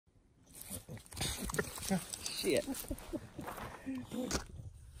Shit.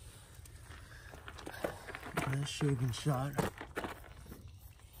 Nice shaving shot.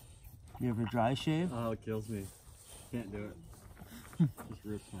 You ever dry shave? Oh, it kills me. Can't do it. Just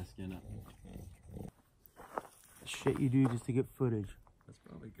rips my skin up. Shit you do just to get footage. That's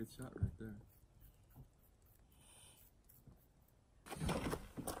probably a good shot right there.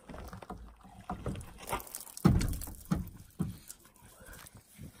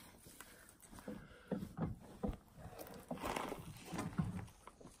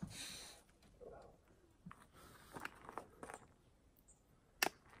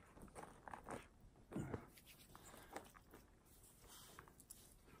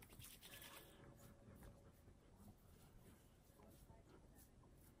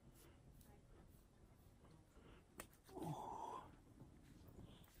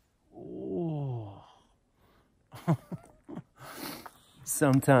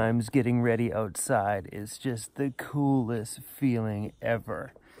 Sometimes getting ready outside is just the coolest feeling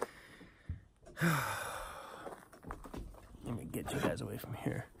ever. Let me get you guys away from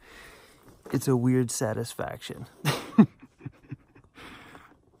here. It's a weird satisfaction.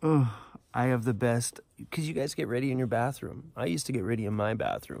 Oh, I have the best, because you guys get ready in your bathroom. I used to get ready in my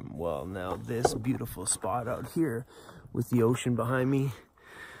bathroom. Well, now this beautiful spot out here with the ocean behind me.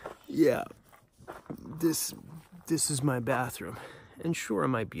 Yeah, this is my bathroom. And sure, I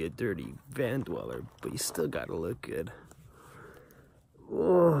might be a dirty van dweller, but you still gotta look good.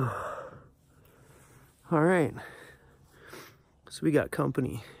 Oh. All right. So we got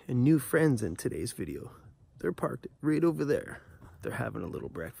company and new friends in today's video. They're parked right over there. They're having a little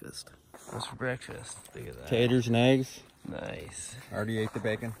breakfast. What's for breakfast? Look at that. Taters and eggs. Nice. Already ate the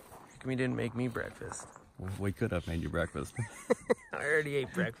bacon. How come you didn't make me breakfast? We could have made you breakfast. I already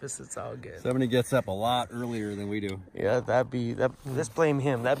ate breakfast, it's all good. Somebody gets up a lot earlier than we do. Yeah, let's blame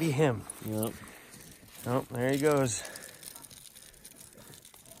him. That'd be him. Yep. Oh, there he goes.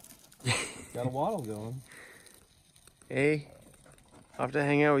 Got a waddle going. Hey, off to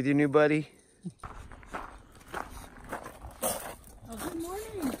hang out with your new buddy. Oh, good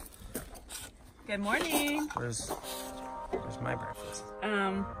morning. Good morning. Where's my breakfast?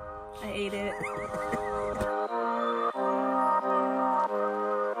 I ate it.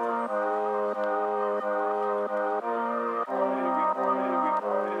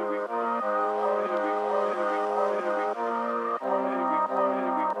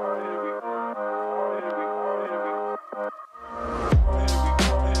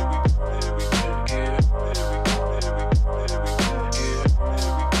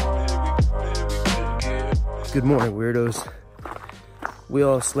 Good morning, weirdos. We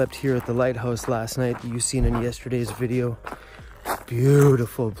all slept here at the lighthouse last night that you seen in yesterday's video.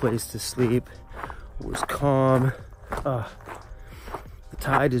 Beautiful place to sleep. It was calm. The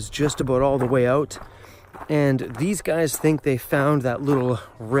tide is just about all the way out. And these guys think they found that little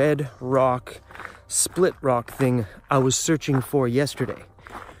red rock, split rock thing I was searching for yesterday.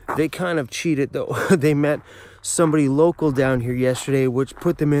 They kind of cheated though. They met somebody local down here yesterday, which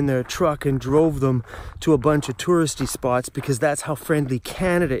put them in their truck and drove them to a bunch of touristy spots because that's how friendly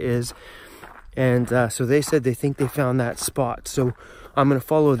Canada is. And so they said they think they found that spot. So I'm gonna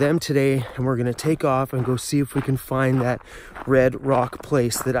follow them today and we're gonna take off and go see if we can find that red rock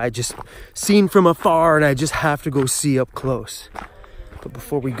place that I just seen from afar and I just have to go see up close. But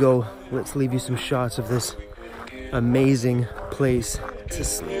before we go, let's leave you some shots of this amazing place to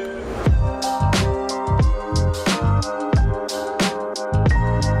sleep.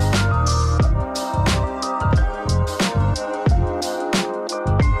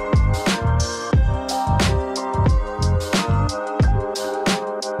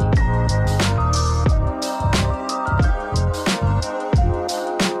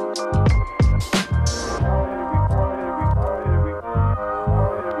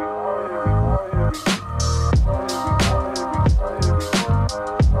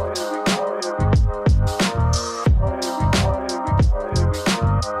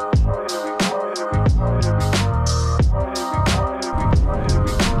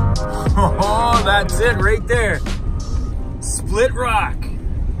 Oh, that's it right there. Split rock.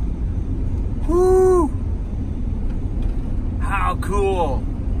 Woo! How cool.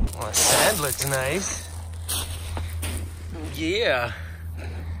 Well, the sand looks nice. Yeah.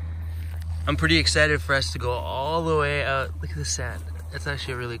 I'm pretty excited for us to go all the way out. Look at the sand. That's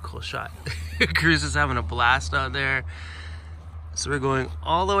actually a really cool shot. Cruz is having a blast out there. So we're going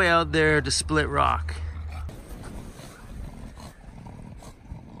all the way out there to Split Rock.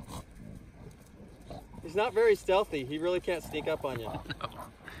 He's not very stealthy. He really can't sneak up on you. No.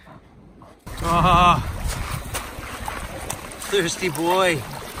 Ah, thirsty boy.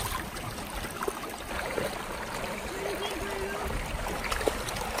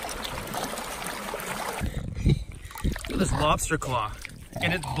 this lobster claw,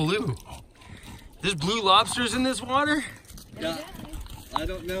 and it's blue. There's blue lobsters in this water? Yeah. I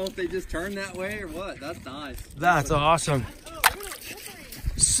don't know if they just turn that way or what. That's nice. That's awesome.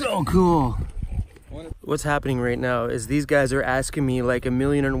 So cool. What's happening right now is these guys are asking me like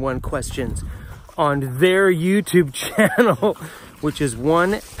 1,000,001 questions on their YouTube channel, which is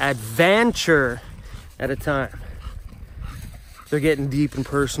one adventure at a time. They're getting deep and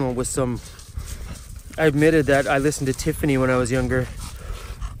personal with some. I admitted that I listened to Tiffany when I was younger.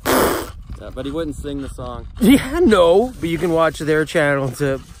 Yeah, but he wouldn't sing the song. Yeah, no, but you can watch their channel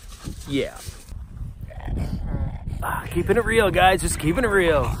to, yeah. Keeping it real, guys, just keeping it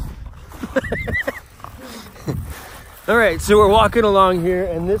real. All right, so we're walking along here,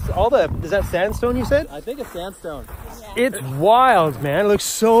 and this, is that sandstone you said? I think it's sandstone. It's wild, man. It looks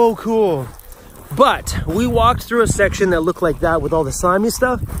so cool. But we walked through a section that looked like that with all the slimy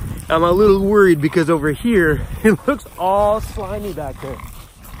stuff. I'm a little worried because over here, it looks all slimy back there.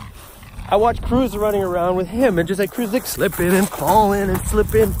 I watched Cruz running around with him, and just like Cruz like slipping and falling and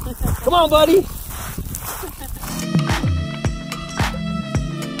slipping. Come on, buddy.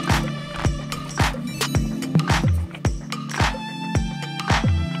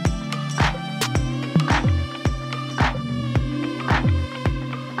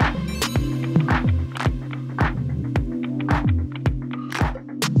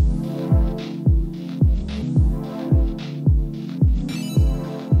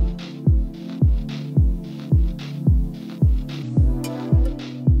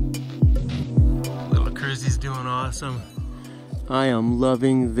 He's doing awesome. I am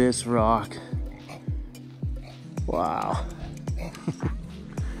loving this rock. Wow.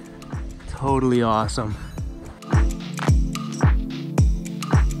 Totally awesome.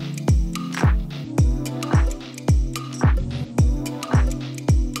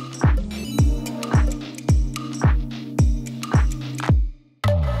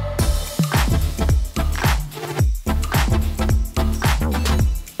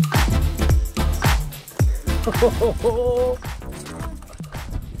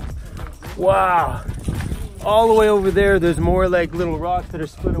 Wow. All the way over there, there's more like little rocks that are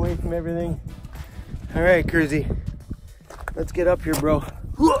split away from everything. All right, Cruzy. Let's get up here, bro.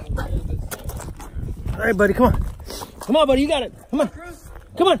 All right, buddy, come on. Come on, buddy, you got it. Come on.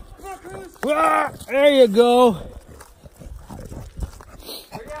 Come on. Ah, there you go.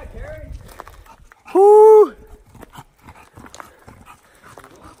 Woo.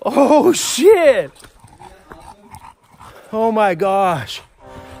 Oh, shit. Oh my gosh.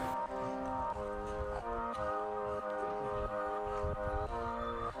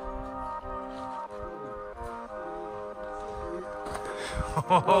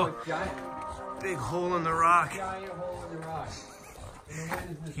 Oh, big hole in the rock.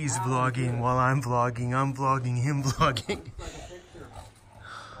 He's vlogging while I'm vlogging. I'm vlogging, him vlogging.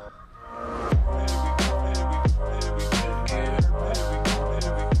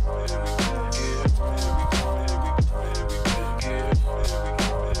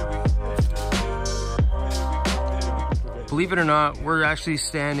 Believe it or not, we're actually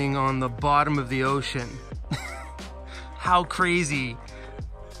standing on the bottom of the ocean. How crazy.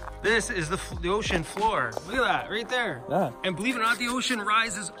 This is the ocean floor. Look at that, right there. Yeah. And believe it or not, the ocean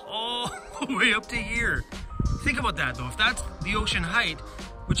rises all the way up to here. Think about that though. If that's the ocean height,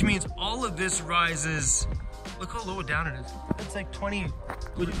 which means all of this rises, look how low down it is. It's like 20.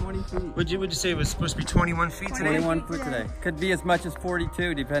 20 feet. Would you say it was supposed to be 21 feet today? 21 foot today. Could be as much as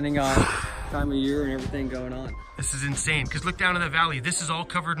 42 depending on time of year and everything going on. This is insane, because look down in the valley. This is all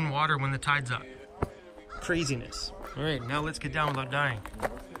covered in water when the tide's up. Craziness. All right, now let's get down without dying.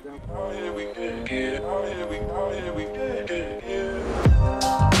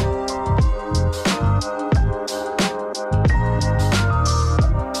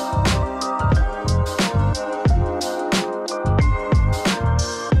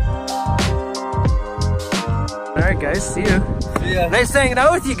 All right, guys, see you. See ya. Nice hanging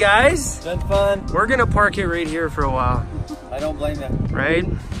out with you guys. Been fun. We're gonna park it right here for a while. I don't blame you. Right?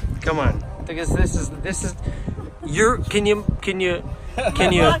 Come on, because this is can you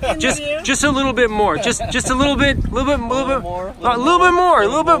just a little bit more, just a little bit more,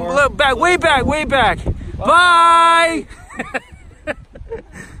 back, way back. Bye.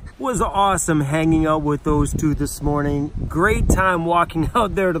 Was awesome hanging out with those two this morning. Great time walking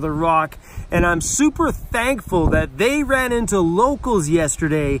out there to the rock, and I'm super thankful that they ran into locals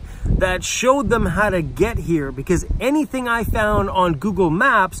yesterday that showed them how to get here, because anything I found on Google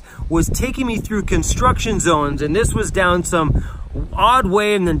Maps was taking me through construction zones, and this was down some odd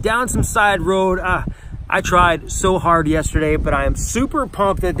way and then down some side road. I tried so hard yesterday, but I am super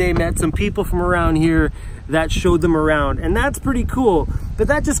pumped that they met some people from around here that showed them around, and that's pretty cool. But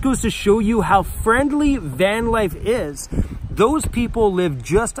that just goes to show you how friendly van life is. Those people live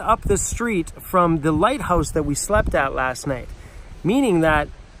just up the street from the lighthouse that we slept at last night, meaning that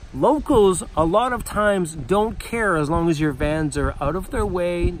locals a lot of times don't care as long as your vans are out of their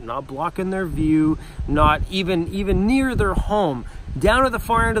way, not blocking their view, not even near their home. Down at the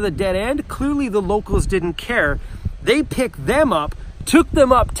far end of the dead end, clearly the locals didn't care. They picked them up, took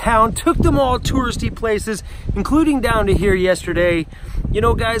them uptown, took them all touristy places, including down to here yesterday. You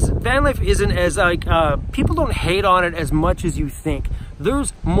know, guys, van life isn't as like, people don't hate on it as much as you think.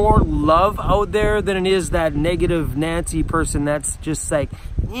 There's more love out there than it is that negative Nancy person that's just like,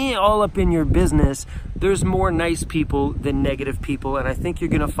 all up in your business. There's more nice people than negative people, and I think you're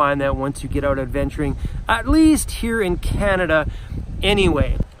gonna find that once you get out adventuring, at least here in Canada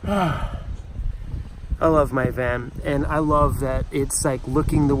anyway. I love my van, and I love that it's like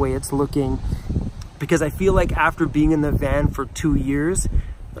looking the way it's looking, because I feel like after being in the van for 2 years,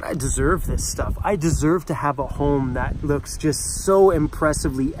 that I deserve this stuff. I deserve to have a home that looks just so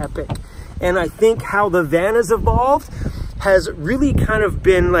impressively epic. And I think how the van has evolved has really kind of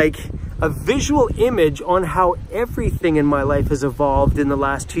been like a visual image on how everything in my life has evolved in the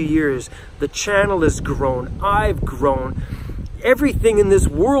last 2 years. The channel has grown, I've grown. Everything in this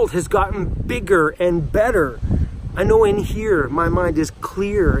world has gotten bigger and better. I know in here, my mind is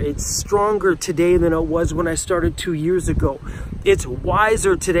clear. It's stronger today than it was when I started 2 years ago. It's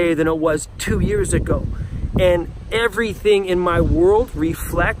wiser today than it was 2 years ago. And everything in my world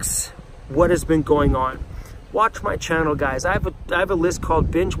reflects what has been going on. Watch my channel, guys. I have a list called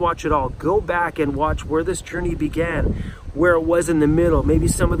Binge Watch It All. Go back and watch where this journey began, where it was in the middle, maybe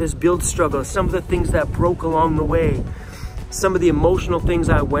some of this build struggle, some of the things that broke along the way, some of the emotional things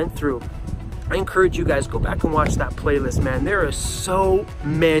I went through. I encourage you guys, go back and watch that playlist, man. There are so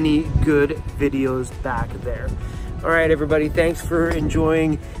many good videos back there. All right, everybody, thanks for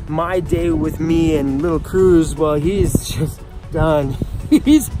enjoying my day with me and little Cruz. Well, he's just done.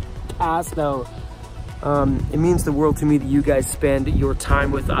 He's passed out. It means the world to me that you guys spend your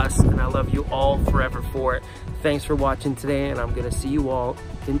time with us, and I love you all forever for it. Thanks for watching today, and I'm gonna see you all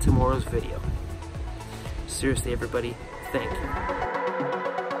in tomorrow's video. Seriously, everybody, thank you.